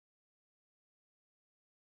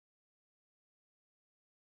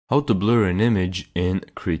How to blur an image in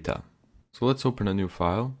Krita. So let's open a new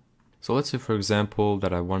file. So let's say, for example,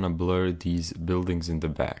 that I want to blur these buildings in the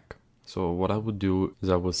back. So what I would do is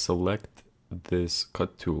I would select this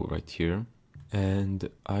cut tool right here, and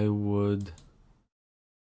I would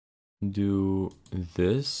do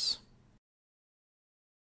this.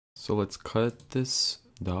 So let's cut this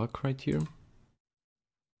dock right here.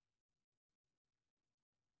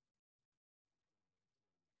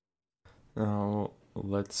 Now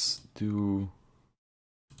let's do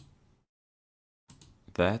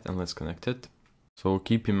that and let's connect it. So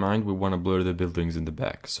keep in mind we want to blur the buildings in the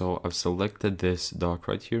back. So I've selected this dock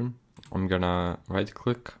right here. I'm gonna right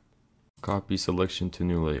click, copy selection to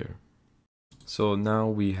new layer. So now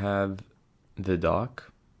we have the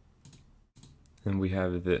dock and we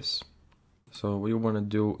have this. So what you want to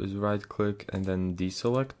do is right click and then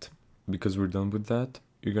deselect. Because we're done with that,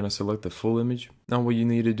 you're gonna select the full image. Now what you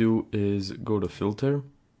need to do is go to filter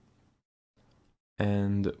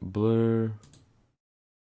and blur,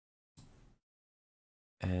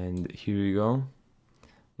 and here you go.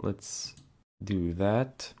 Let's do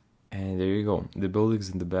that, and there you go. The buildings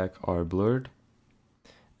in the back are blurred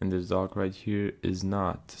and this dock right here is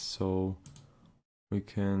not. So we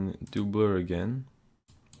can do blur again,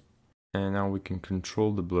 and now we can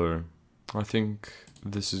control the blur. I think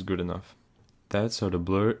this is good enough. That's how to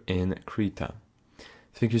blur in Krita.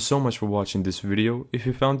 Thank you so much for watching this video. If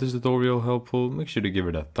you found this tutorial helpful, make sure to give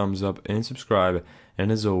it a thumbs up and subscribe.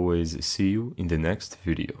 And as always, see you in the next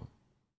video.